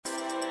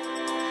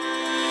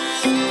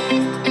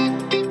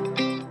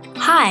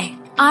Hi,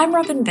 I'm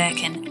Robin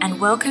Birkin,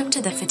 and welcome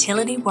to the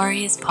Fertility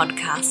Warriors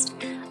podcast,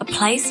 a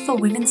place for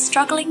women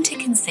struggling to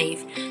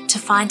conceive to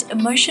find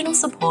emotional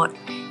support,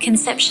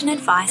 conception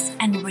advice,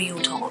 and real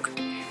talk.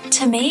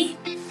 To me,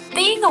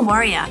 being a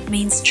warrior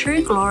means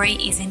true glory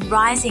is in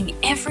rising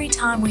every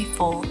time we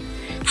fall,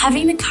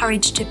 having the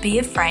courage to be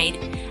afraid,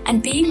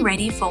 and being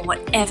ready for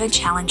whatever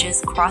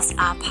challenges cross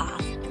our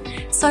path.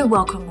 So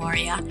welcome,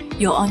 warrior.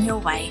 You're on your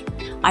way.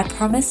 I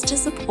promise to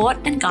support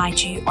and guide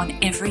you on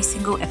every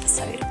single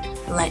episode.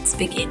 Let's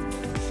begin.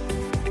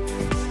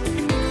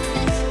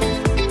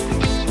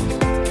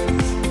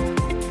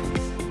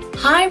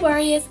 Hi,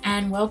 warriors,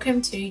 and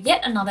welcome to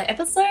yet another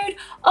episode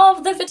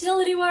of the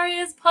Fertility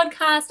Warriors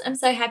podcast. I'm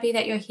so happy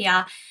that you're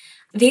here.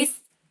 This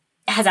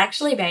has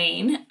actually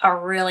been a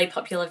really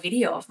popular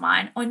video of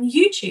mine on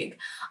YouTube.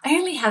 I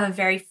only have a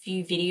very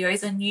few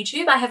videos on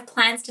YouTube. I have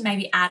plans to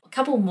maybe add a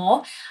couple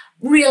more.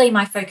 Really,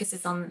 my focus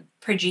is on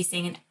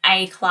producing an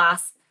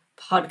A-class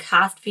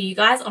podcast for you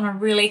guys on a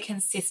really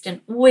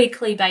consistent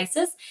weekly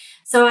basis.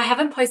 So I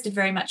haven't posted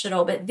very much at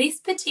all, but this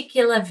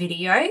particular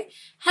video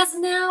has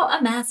now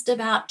amassed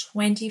about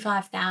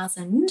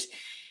 25,000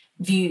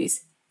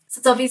 views. So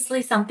it's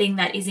obviously something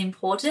that is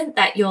important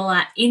that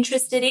you're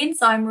interested in.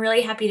 So I'm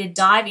really happy to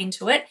dive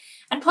into it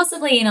and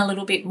possibly in a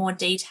little bit more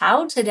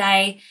detail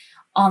today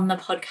on the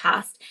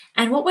podcast.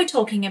 And what we're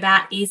talking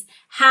about is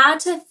how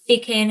to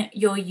thicken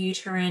your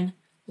uterine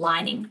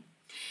lining.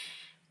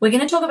 We're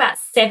going to talk about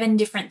 7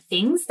 different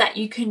things that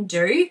you can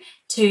do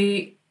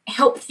to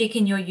help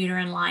thicken your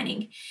uterine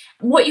lining.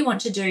 What you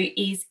want to do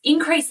is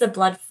increase the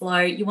blood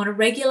flow. You want to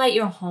regulate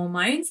your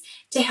hormones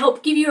to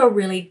help give you a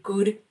really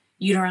good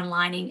uterine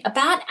lining.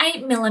 About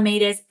 8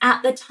 millimeters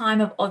at the time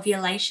of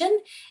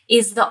ovulation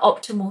is the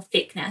optimal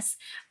thickness,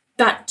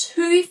 but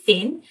too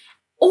thin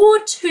or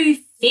too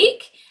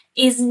thick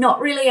is not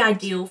really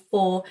ideal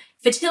for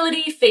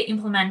fertility, for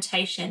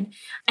implementation.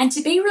 And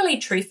to be really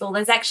truthful,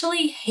 there's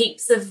actually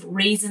heaps of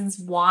reasons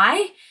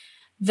why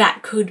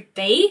that could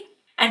be,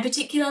 and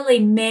particularly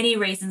many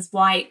reasons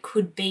why it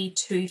could be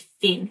too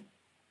thin.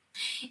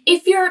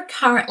 If you're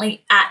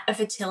currently at a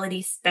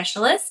fertility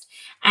specialist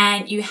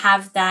and you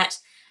have that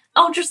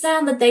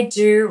ultrasound that they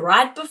do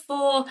right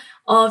before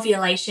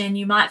ovulation,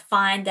 you might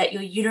find that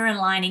your uterine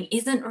lining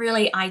isn't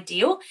really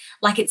ideal,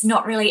 like it's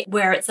not really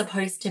where it's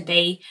supposed to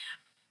be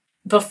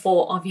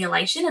before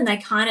ovulation.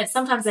 And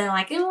sometimes they're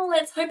like, oh,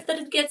 let's hope that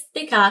it gets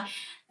thicker.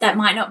 That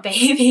might not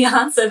be the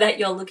answer that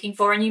you're looking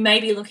for, and you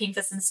may be looking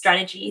for some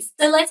strategies.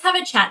 So let's have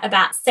a chat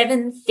about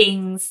 7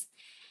 things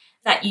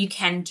that you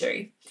can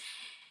do.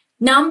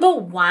 Number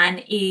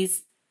 1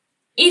 is,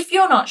 if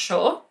you're not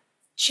sure,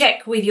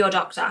 check with your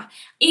doctor.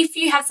 If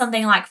you have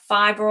something like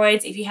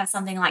fibroids, if you have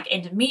something like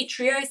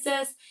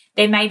endometriosis,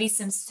 there may be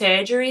some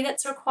surgery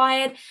that's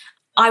required.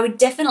 I would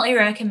definitely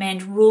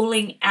recommend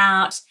ruling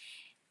out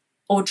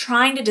or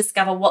trying to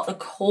discover what the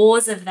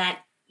cause of that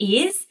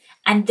is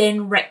and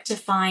then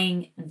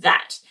rectifying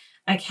that,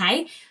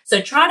 okay? So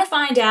try to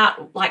find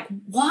out,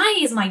 why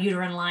is my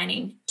uterine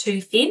lining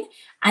too thin?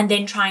 And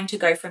then trying to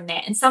go from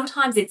there. And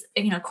sometimes it's,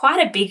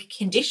 quite a big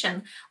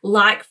condition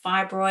like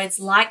fibroids,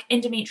 like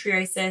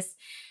endometriosis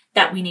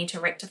that we need to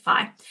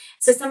rectify.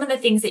 So some of the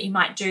things that you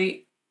might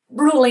do,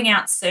 ruling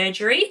out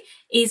surgery,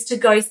 is to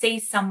go see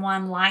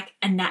someone like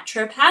a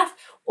naturopath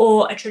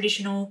or a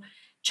traditional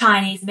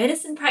Chinese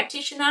medicine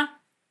practitioner.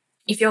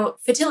 If you're a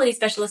fertility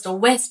specialist or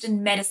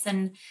Western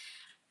medicine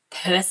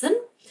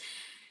person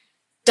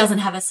doesn't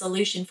have a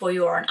solution for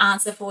you or an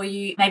answer for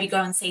you, maybe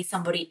go and see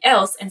somebody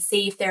else and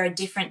see if there are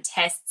different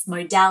tests,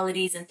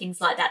 modalities, and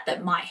things like that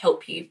that might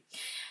help you.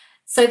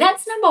 So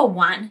that's number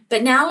 1.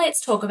 But now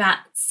let's talk about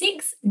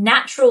 6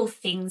 natural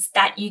things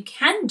that you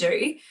can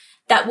do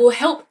that will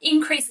help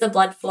increase the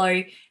blood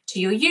flow to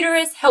your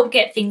uterus, help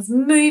get things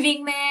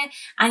moving there.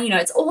 And,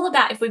 it's all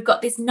about, if we've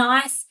got this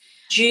nice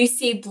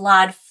juicy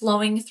blood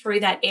flowing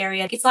through that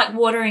area, it's like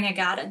watering a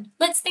garden.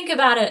 Let's think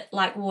about it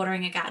like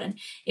watering a garden.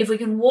 If we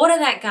can water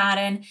that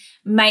garden,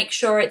 make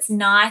sure it's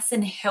nice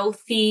and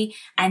healthy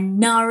and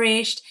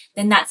nourished,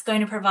 then that's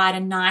going to provide a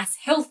nice,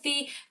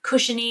 healthy,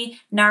 cushiony,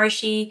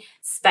 nourishy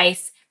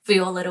space for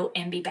your little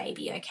MB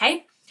baby,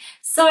 okay?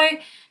 So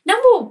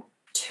number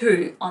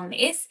 2 on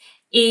this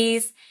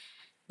is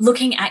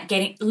looking at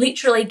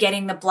literally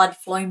getting the blood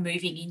flow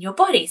moving in your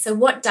body. So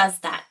what does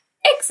that?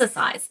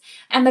 Exercise.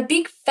 I'm a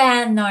big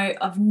fan, though,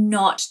 of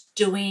not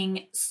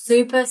doing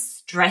super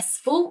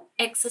stressful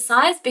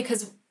exercise,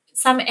 because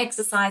some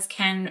exercise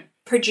can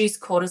produce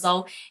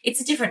cortisol. It's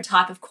a different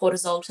type of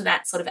cortisol to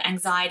that sort of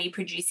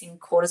anxiety-producing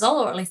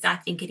cortisol, or at least I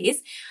think it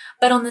is.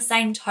 But on the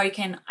same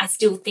token, I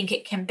still think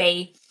it can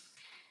be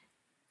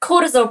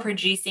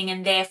cortisol-producing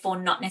and therefore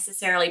not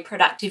necessarily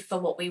productive for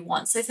what we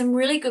want. So some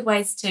really good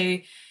ways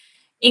to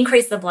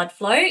increase the blood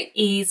flow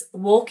is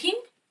walking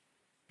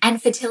and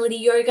fertility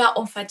yoga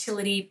or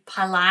fertility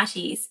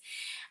Pilates.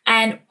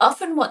 And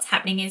often what's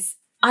happening is,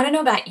 I don't know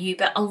about you,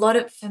 but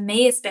for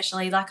me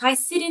especially, I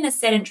sit in a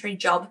sedentary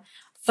job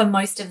for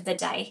most of the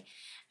day.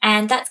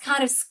 And that's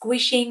kind of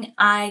squishing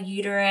our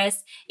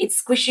uterus. It's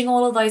squishing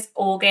all of those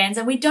organs,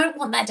 and we don't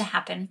want that to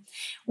happen.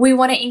 We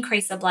want to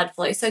increase the blood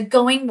flow. So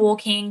going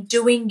walking,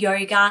 doing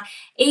yoga,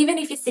 even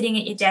if you're sitting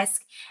at your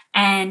desk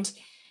and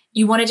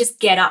you want to just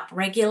get up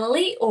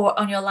regularly, or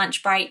on your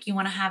lunch break, you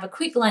want to have a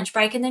quick lunch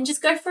break and then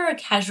just go for a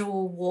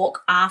casual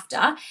walk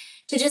after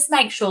to just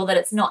make sure that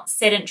it's not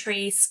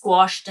sedentary,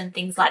 squashed and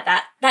things like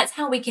that. That's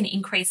how we can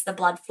increase the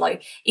blood flow,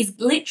 is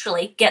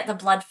literally get the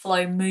blood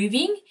flow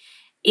moving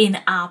in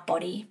our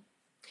body.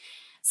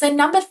 So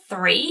number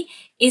 3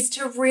 is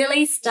to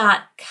really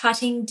start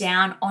cutting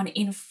down on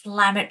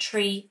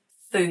inflammatory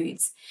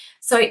foods.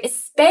 So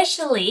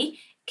especially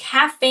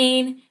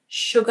caffeine,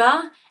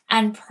 sugar,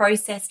 and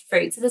processed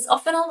food. So there's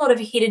often a lot of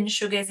hidden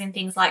sugars in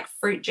things like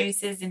fruit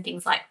juices and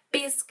things like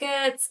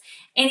biscuits,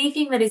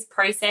 anything that is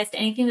processed,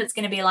 anything that's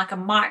going to be like a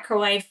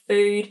microwave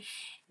food.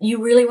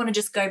 You really want to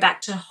just go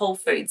back to whole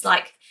foods.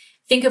 Like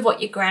think of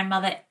what your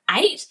grandmother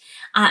ate,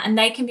 and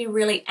they can be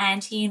really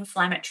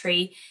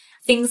anti-inflammatory.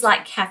 Things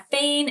like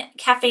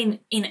caffeine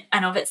in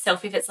and of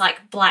itself, if it's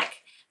like black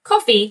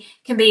coffee,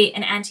 can be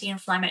an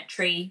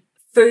anti-inflammatory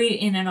food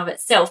in and of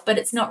itself, but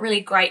it's not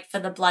really great for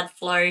the blood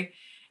flow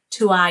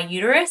to our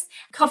uterus.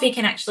 Coffee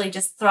can actually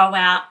just throw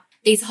out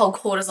these whole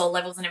cortisol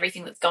levels and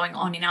everything that's going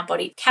on in our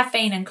body.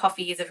 Caffeine and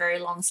coffee is a very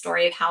long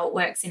story of how it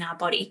works in our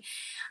body.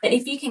 But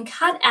if you can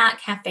cut out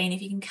caffeine,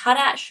 if you can cut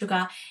out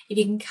sugar, if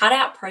you can cut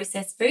out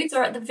processed foods,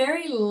 or at the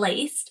very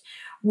least,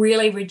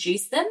 really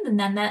reduce them,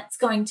 then that's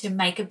going to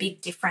make a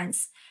big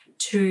difference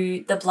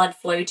to the blood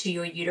flow to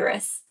your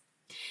uterus.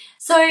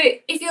 So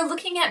if you're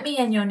looking at me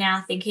and you're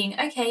now thinking,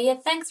 okay, yeah,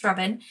 thanks,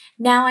 Robin.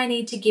 Now I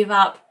need to give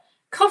up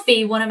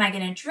coffee, what am I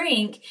going to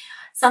drink?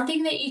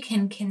 Something that you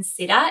can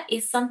consider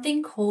is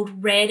something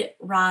called red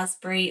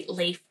raspberry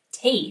leaf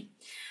tea.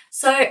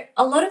 So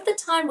a lot of the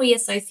time we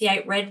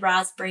associate red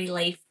raspberry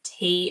leaf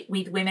tea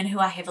with women who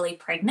are heavily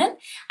pregnant,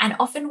 and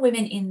often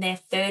women in their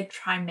 3rd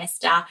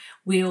trimester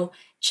will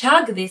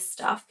chug this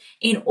stuff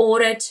in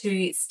order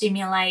to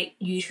stimulate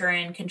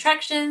uterine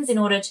contractions, in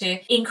order to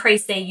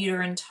increase their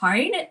uterine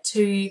tone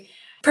to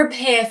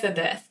prepare for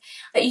birth.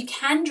 But you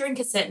can drink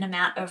a certain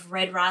amount of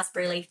red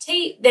raspberry leaf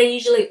tea. They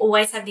usually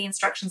always have the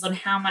instructions on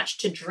how much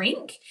to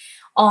drink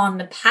on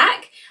the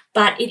pack,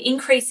 but it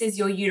increases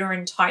your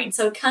uterine tone.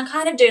 So it can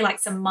kind of do like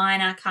some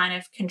minor kind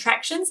of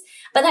contractions,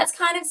 but that's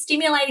kind of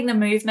stimulating the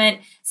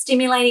movement,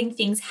 stimulating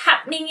things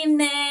happening in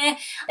there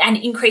and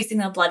increasing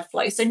the blood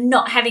flow. So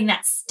not having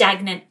that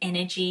stagnant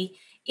energy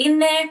in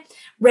there.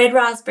 Red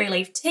raspberry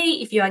leaf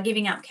tea, if you are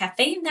giving up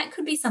caffeine, that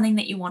could be something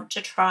that you want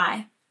to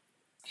try.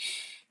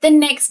 The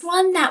next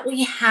one that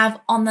we have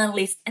on the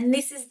list, and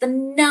this is the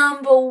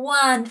number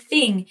 1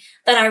 thing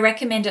that I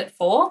recommend it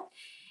for,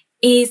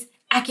 is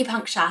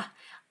acupuncture.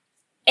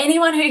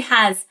 Anyone who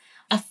has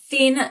a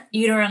thin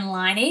uterine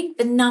lining,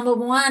 the number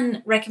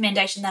 1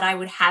 recommendation that I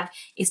would have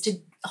is to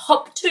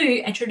hop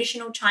to a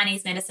traditional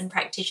Chinese medicine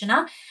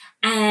practitioner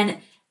and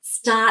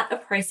start a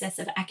process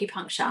of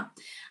acupuncture.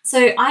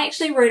 So I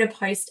actually wrote a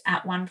post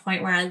at one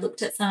point where I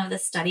looked at some of the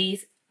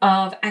studies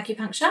of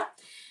acupuncture.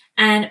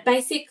 And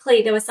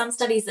basically, there were some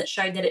studies that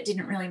showed that it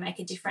didn't really make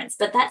a difference.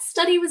 But that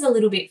study was a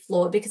little bit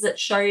flawed because it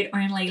showed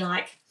only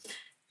like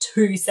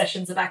 2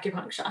 sessions of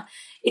acupuncture.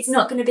 It's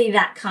not going to be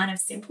that kind of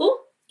simple.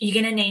 You're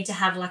going to need to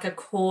have like a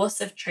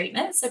course of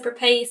treatment. So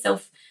prepare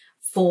yourself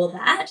for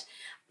that.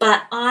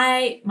 But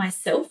I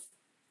myself,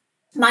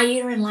 my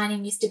uterine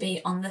lining used to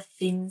be on the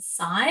thin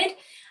side,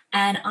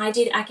 and I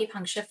did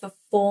acupuncture for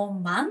 4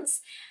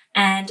 months.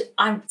 And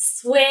I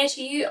swear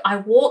to you, I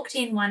walked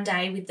in one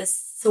day with the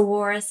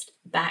sorest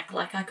back,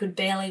 like I could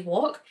barely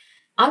walk.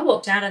 I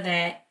walked out of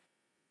there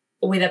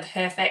with a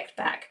perfect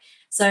back.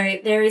 So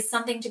there is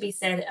something to be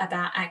said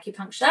about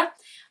acupuncture.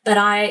 But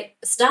I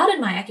started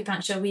my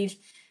acupuncture with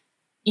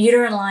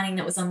uterine lining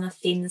that was on the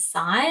thin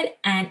side.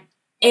 And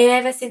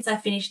ever since I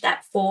finished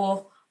that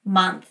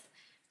 4-month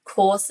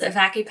course of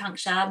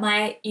acupuncture,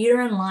 my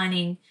uterine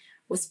lining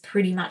was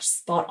pretty much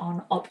spot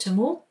on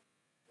optimal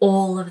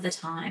all of the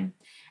time.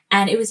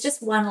 And it was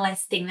just one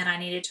less thing that I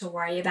needed to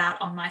worry about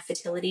on my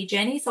fertility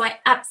journey. So I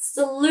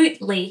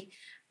absolutely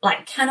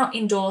cannot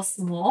endorse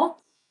more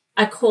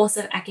a course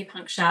of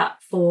acupuncture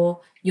for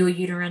your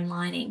uterine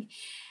lining.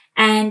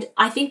 And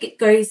I think it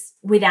goes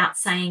without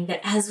saying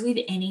that, as with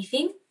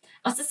anything,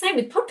 it's the same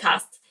with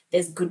podcasts.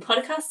 There's good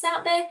podcasts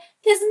out there.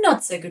 There's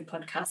not so good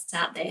podcasts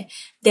out there.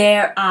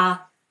 There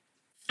are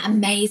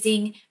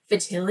amazing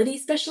fertility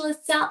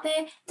specialists out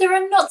there. There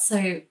are not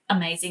so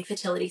amazing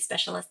fertility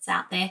specialists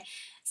out there.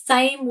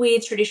 Same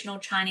with traditional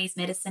Chinese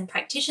medicine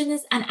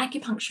practitioners and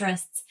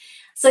acupuncturists.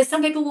 So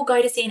some people will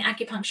go to see an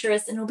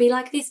acupuncturist and it'll be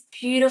like this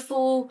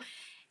beautiful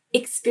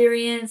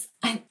experience.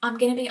 I'm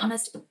going to be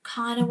honest, it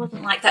kind of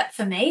wasn't like that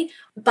for me.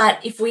 But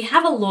if we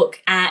have a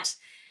look at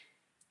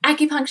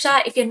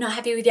acupuncture, if you're not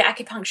happy with your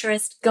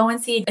acupuncturist, go and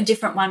see a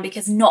different one,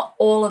 because not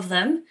all of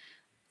them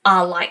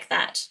are like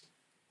that.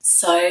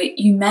 So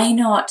you may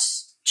not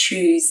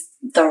choose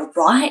the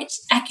right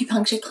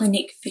acupuncture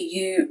clinic for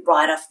you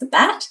right off the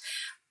bat.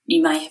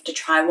 You may have to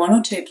try 1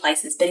 or 2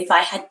 places, but if I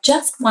had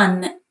just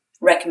one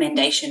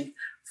recommendation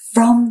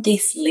from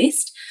this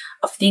list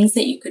of things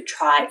that you could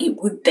try, it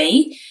would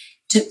be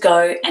to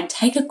go and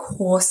take a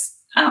course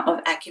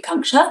of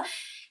acupuncture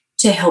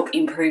to help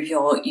improve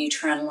your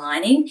uterine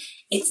lining.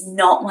 It's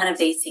not one of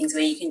these things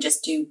where you can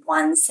just do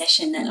one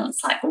session and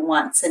it's like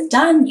once and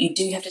done. You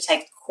do have to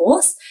take a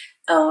course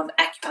of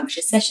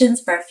acupuncture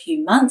sessions for a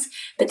few months,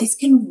 but this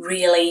can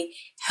really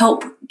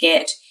help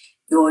get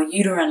your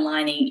uterine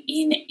lining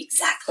in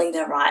exactly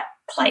the right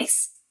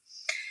place.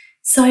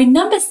 So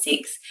number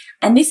 6,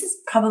 and this is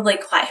probably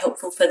quite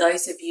helpful for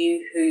those of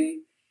you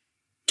who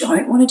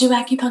don't want to do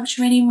acupuncture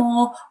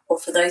anymore, or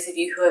for those of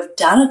you who have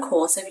done a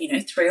course of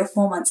 3 or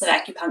 4 months of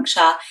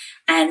acupuncture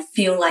and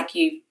feel like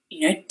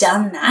you've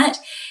done that,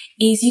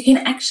 is you can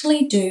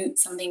actually do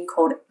something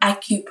called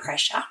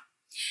acupressure.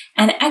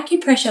 And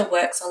acupressure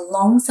works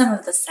along some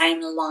of the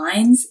same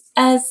lines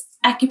as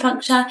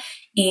acupuncture,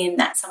 in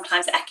that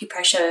sometimes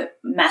acupressure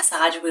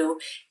massage will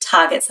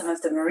target some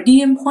of the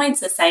meridian points,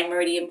 the same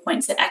meridian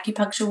points that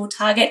acupuncture will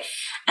target.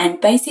 And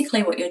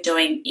basically what you're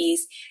doing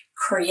is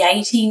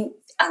creating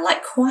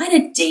quite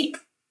a deep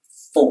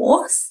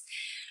force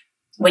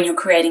when you're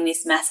creating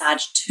this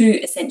massage to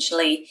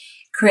essentially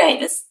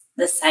create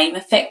the same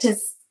effect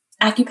as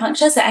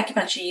acupuncture. So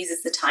acupuncture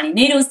uses the tiny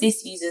needles.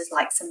 This uses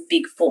some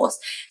big force.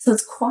 So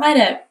it's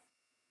quite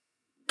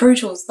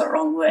brutal is the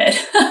wrong word.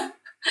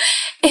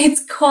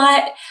 It's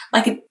quite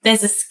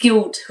there's a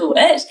skill to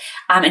it,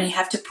 and you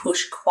have to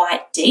push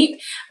quite deep.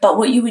 But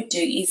what you would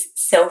do is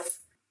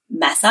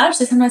self-massage.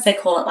 So sometimes they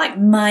call it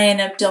Mayan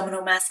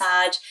abdominal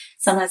massage.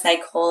 Sometimes they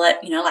call it,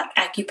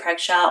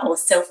 acupressure or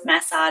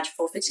self-massage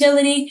for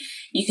fertility.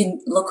 You can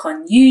look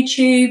on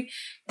YouTube.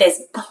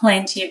 There's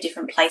plenty of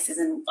different places,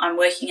 and I'm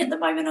working at the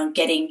moment on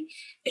getting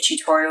a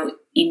tutorial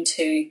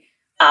into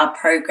our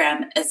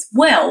program as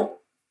well.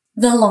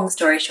 The long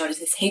story short is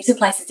there's heaps of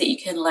places that you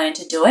can learn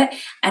to do it.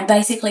 And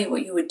basically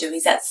what you would do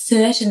is at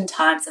certain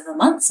times of the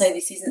month, so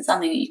this isn't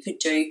something that you could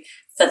do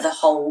for the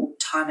whole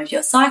time of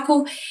your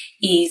cycle,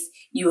 is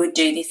you would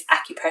do this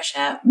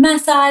acupressure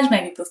massage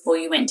maybe before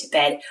you went to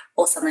bed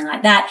or something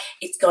like that.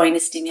 It's going to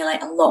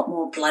stimulate a lot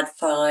more blood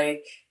flow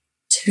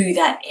to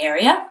that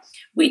area,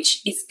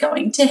 which is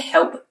going to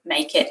help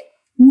make it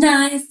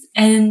nice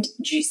and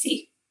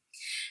juicy.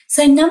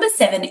 So number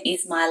 7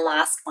 is my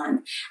last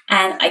one.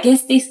 And I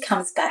guess this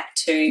comes back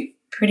to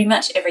pretty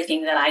much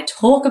everything that I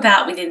talk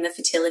about within the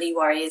Fertility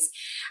Warriors.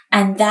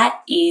 And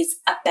that is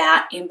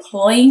about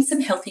employing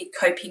some healthy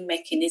coping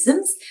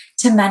mechanisms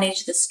to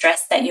manage the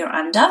stress that you're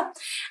under.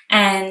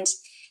 And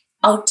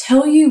I'll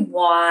tell you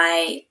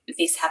why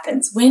this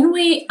happens. When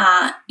we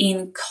are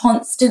in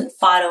constant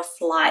fight or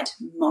flight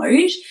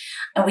mode,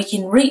 and we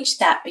can reach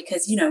that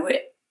because,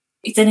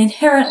 it's an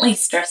inherently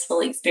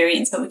stressful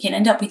experience, but we can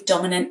end up with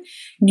dominant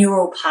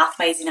neural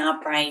pathways in our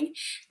brain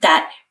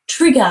that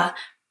trigger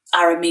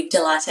our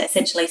amygdala to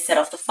essentially set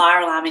off the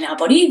fire alarm in our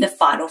body, the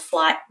fight or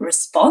flight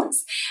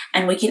response,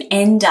 and we can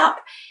end up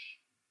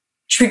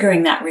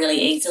triggering that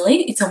really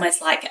easily. It's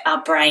almost like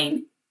our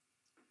brain,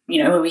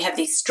 when we have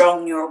these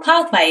strong neural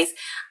pathways,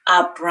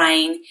 our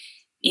brain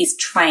is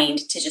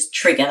trained to just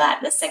trigger that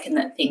the second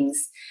that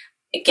things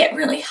get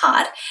really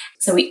hard.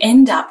 So we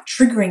end up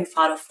triggering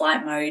fight or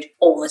flight mode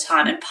all the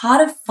time. And part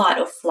of fight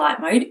or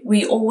flight mode,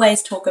 we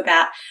always talk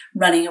about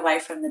running away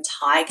from the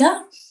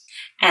tiger,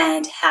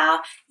 and how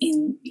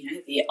in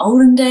the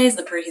olden days,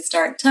 the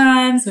prehistoric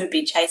times, we'd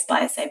be chased by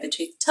a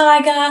saber-toothed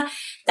tiger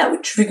that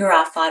would trigger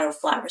our fight or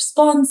flight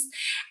response.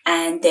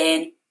 And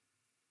then,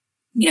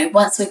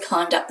 once we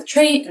climbed up the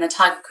tree and the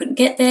tiger couldn't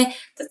get there,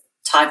 the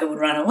tiger would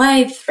run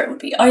away, the threat would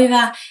be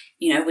over.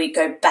 We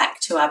go back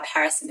to our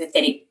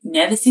parasympathetic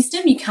nervous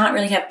system. You can't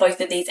really have both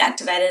of these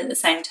activated at the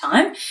same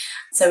time.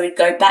 So we'd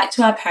go back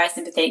to our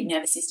parasympathetic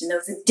nervous system. There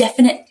was a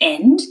definite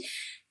end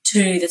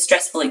to the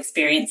stressful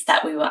experience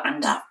that we were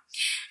under.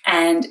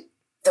 And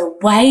the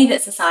way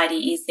that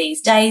society is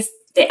these days,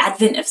 the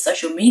advent of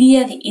social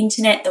media, the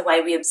internet, the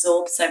way we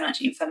absorb so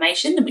much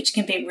information, which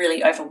can be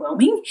really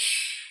overwhelming,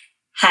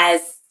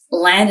 has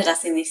landed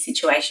us in this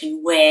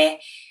situation where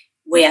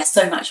we are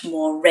so much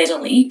more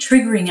readily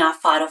triggering our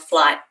fight or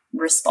flight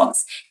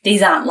response.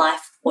 These aren't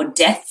life or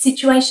death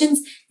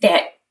situations.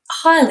 They're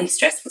highly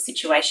stressful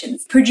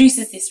situations.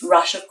 Produces this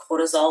rush of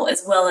cortisol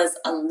as well as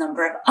a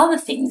number of other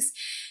things.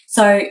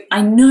 So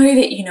I know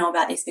that you know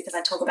about this because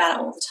I talk about it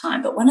all the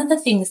time. But one of the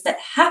things that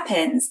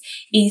happens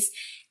is,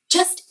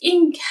 just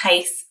in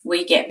case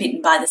we get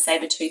bitten by the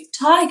saber-toothed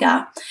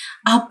tiger,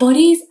 our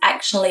bodies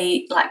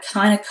actually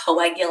kind of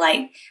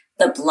coagulate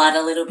the blood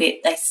a little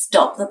bit. They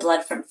stop the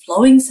blood from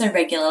flowing so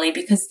regularly,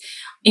 because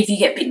if you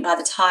get bitten by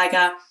the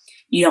tiger,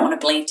 you don't want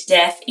to bleed to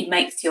death. It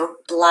makes your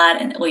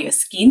blood or your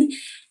skin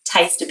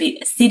taste a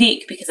bit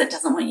acidic because it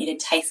doesn't want you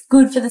to taste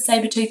good for the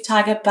saber-toothed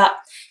tiger. But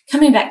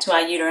coming back to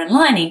our uterine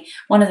lining,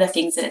 one of the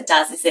things that it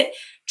does is it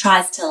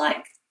tries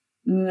to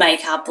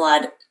make our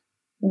blood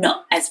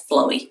not as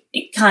flowy.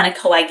 It kind of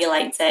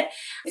coagulates it.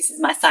 This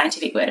is my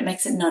scientific word. It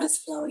makes it not as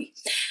flowy.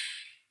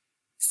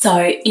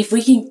 So if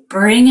we can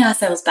bring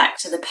ourselves back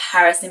to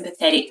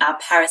our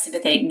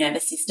parasympathetic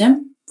nervous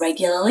system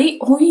regularly,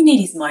 all you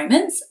need is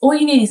moments. All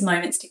you need is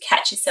moments to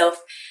catch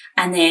yourself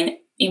and then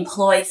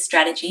employ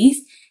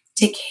strategies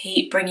to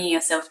keep bringing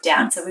yourself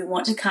down. So we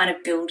want to kind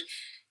of build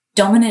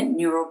dominant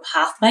neural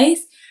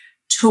pathways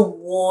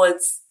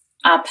towards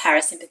our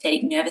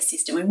parasympathetic nervous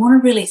system. We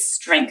want to really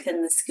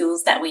strengthen the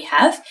skills that we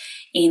have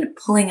in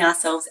pulling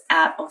ourselves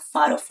out of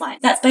fight or flight.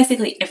 That's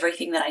basically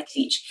everything that I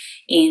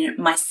teach in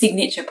my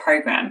signature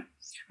program,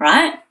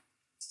 right?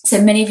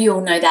 So many of you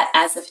will know that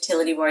as the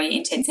Fertility Warrior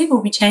Intensive.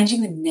 We'll be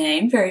changing the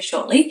name very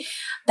shortly,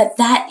 but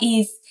that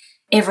is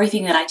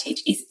everything that I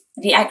teach, is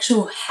the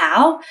actual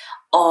how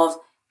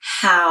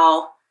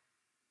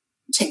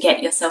to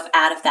get yourself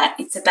out of that.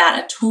 It's about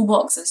a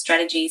toolbox of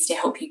strategies to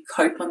help you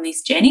cope on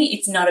this journey.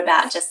 It's not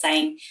about just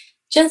saying,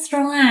 just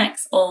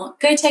relax or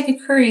go take a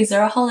cruise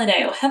or a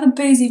holiday or have a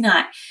boozy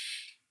night.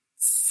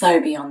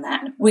 So beyond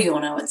that. We all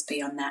know it's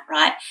beyond that,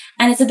 right?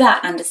 And it's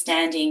about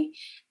understanding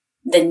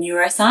the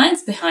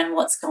neuroscience behind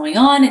what's going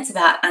on. It's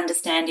about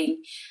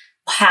understanding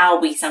how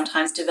we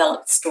sometimes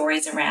develop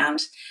stories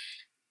around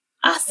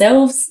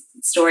ourselves,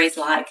 stories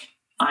like,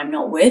 I'm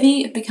not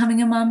worthy of becoming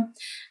a mum,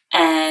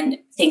 and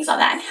things like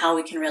that, and how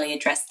we can really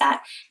address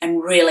that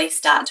and really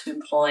start to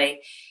employ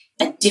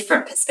a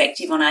different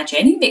perspective on our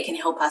journey that can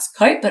help us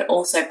cope, but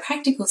also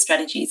practical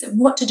strategies of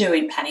what to do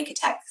in panic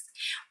attacks.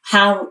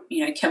 How,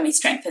 can we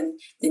strengthen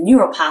the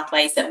neural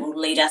pathways that will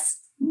lead us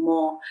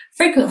more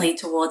frequently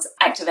towards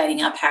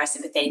activating our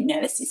parasympathetic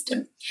nervous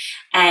system.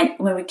 And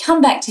when we come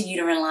back to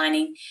uterine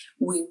lining,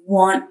 we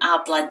want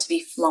our blood to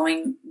be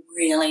flowing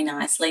really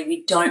nicely.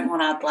 We don't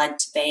want our blood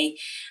to be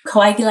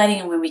coagulating,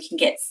 and when we can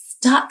get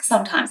stuck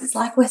sometimes, it's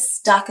like we're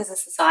stuck as a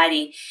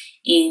society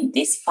in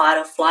this fight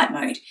or flight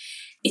mode.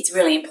 It's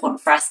really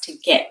important for us to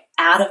get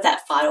out of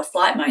that fight or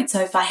flight mode.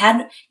 So if I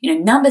had, the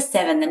number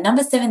 7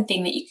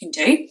 thing that you can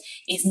do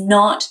is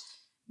not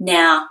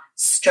now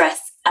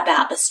stress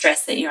about the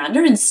stress that you're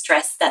under and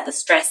stress that the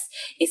stress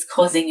is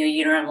causing your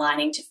uterine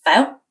lining to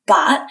fail,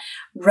 but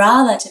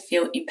rather to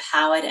feel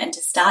empowered and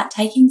to start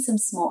taking some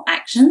small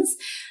actions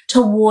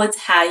towards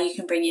how you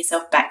can bring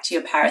yourself back to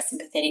your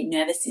parasympathetic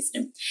nervous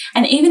system.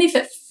 And even if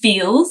it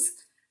feels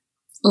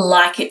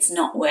like it's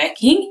not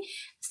working,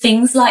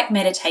 things like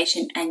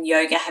meditation and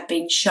yoga have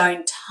been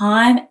shown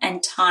time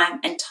and time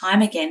and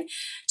time again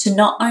to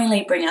not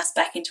only bring us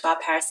back into our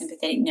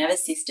parasympathetic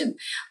nervous system,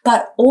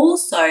 but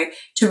also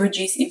to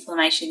reduce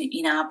inflammation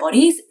in our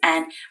bodies.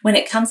 And when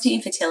it comes to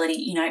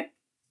infertility,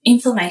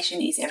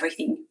 inflammation is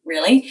everything,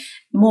 really.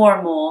 More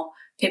and more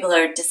people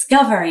are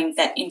discovering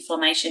that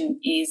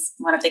inflammation is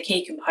one of the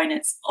key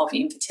components of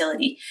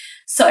infertility.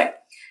 So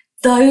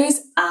those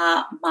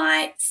are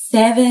my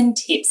 7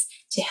 tips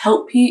to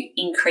help you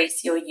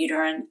increase your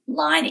uterine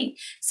lining.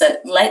 So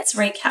let's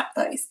recap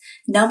those.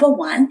 Number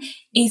 1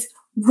 is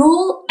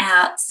rule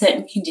out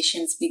certain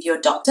conditions with your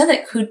doctor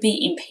that could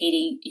be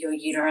impeding your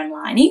uterine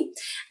lining.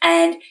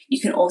 And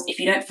you can also, if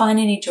you don't find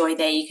any joy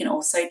there, you can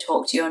also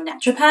talk to your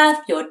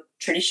naturopath, your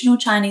traditional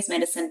Chinese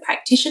medicine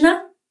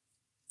practitioner.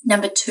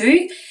 Number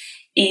 2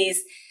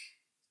 is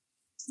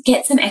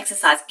get some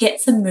exercise,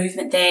 get some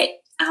movement there.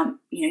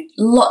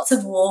 Lots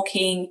of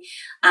walking,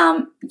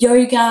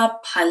 yoga,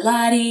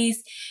 Pilates.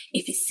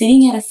 If you're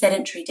sitting at a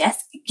sedentary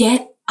desk,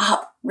 get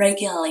up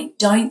regularly.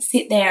 Don't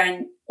sit there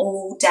and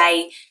all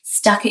day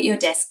stuck at your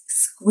desk,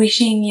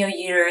 squishing your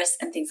uterus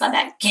and things like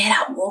that. Get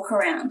up, walk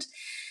around.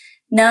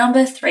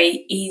 Number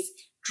 3 is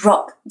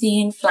drop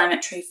the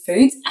inflammatory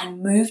foods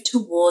and move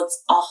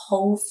towards a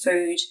whole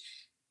food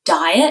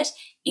diet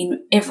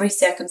in every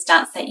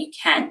circumstance that you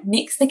can.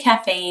 Mix the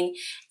caffeine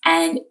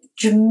and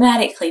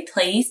dramatically,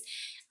 please,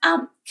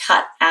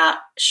 cut out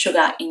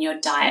sugar in your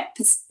diet,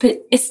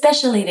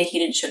 especially the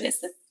hidden sugars,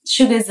 the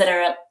sugars that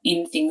are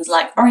in things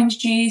like orange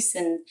juice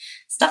and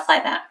stuff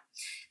like that.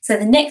 So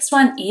the next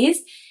one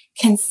is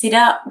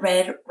consider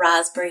red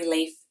raspberry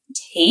leaf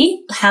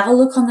tea. Have a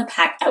look on the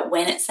pack at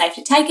when it's safe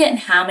to take it and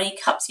how many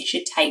cups you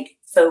should take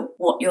for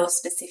what your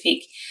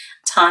specific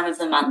time of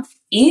the month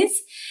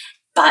is.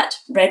 But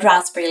red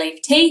raspberry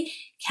leaf tea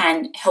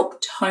can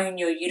help tone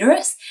your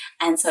uterus,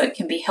 and so it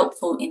can be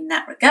helpful in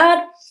that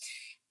regard.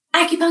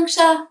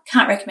 Acupuncture,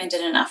 can't recommend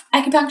it enough.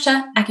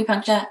 Acupuncture,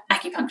 acupuncture,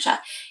 acupuncture.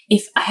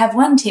 If I have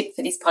one tip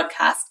for this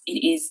podcast, it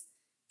is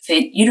for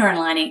uterine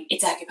lining,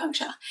 it's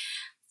acupuncture.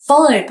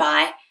 Followed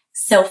by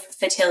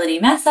self-fertility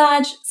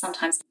massage,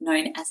 sometimes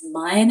known as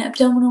Mayan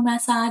abdominal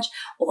massage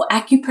or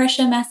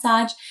acupressure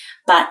massage,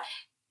 but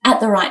at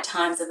the right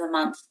times of the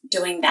month,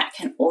 doing that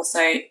can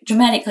also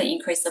dramatically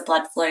increase the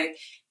blood flow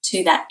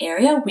to that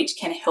area, which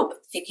can help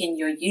thicken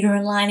your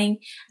uterine lining.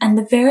 And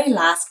the very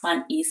last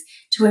one is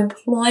to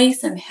employ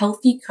some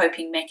healthy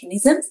coping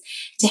mechanisms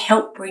to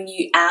help bring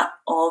you out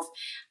of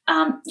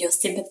your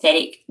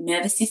sympathetic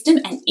nervous system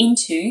and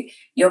into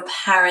your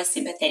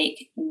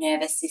parasympathetic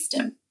nervous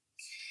system.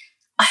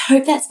 I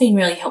hope that's been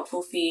really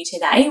helpful for you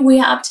today. We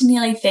are up to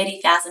nearly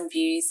 30,000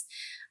 views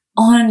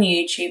on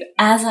YouTube,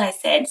 as I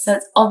said, so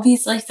it's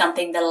obviously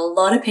something that a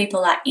lot of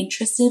people are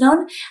interested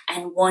on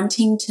and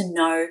wanting to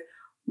know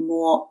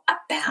more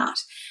about.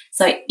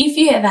 So if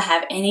you ever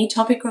have any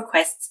topic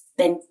requests,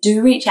 then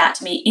do reach out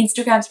to me.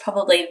 Instagram's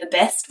probably the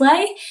best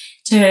way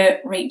to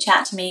reach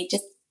out to me.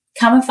 Just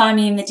come and find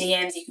me in the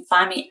DMs. You can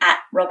find me at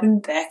Robin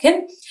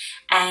Birkin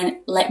and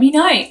let me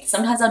know.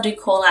 Sometimes I'll do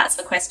call outs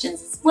for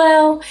questions as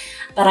well,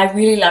 but I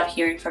really love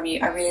hearing from you.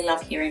 I really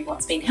love hearing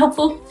what's been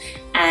helpful,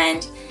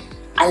 and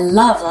I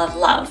love, love,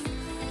 love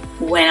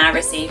when I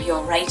receive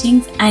your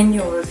ratings and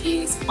your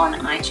reviews on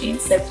iTunes.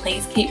 So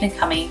please keep them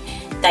coming.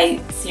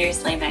 They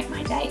seriously make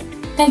my day.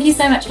 Thank you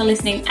so much for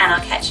listening, and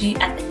I'll catch you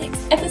at the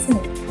next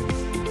episode.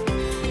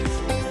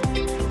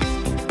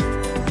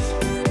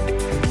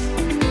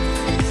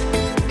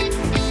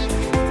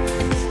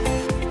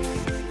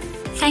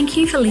 Thank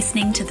you for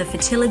listening to the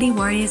Fertility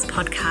Warriors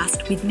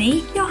podcast with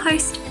me, your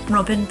host,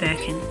 Robin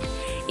Birkin.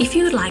 If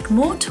you would like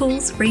more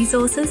tools,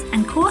 resources,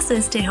 and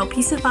courses to help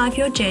you survive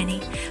your journey,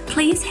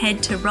 please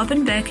head to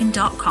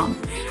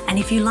robinbirkin.com. And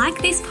if you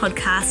like this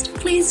podcast,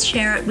 please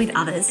share it with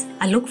others.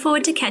 I look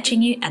forward to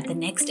catching you at the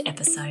next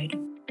episode.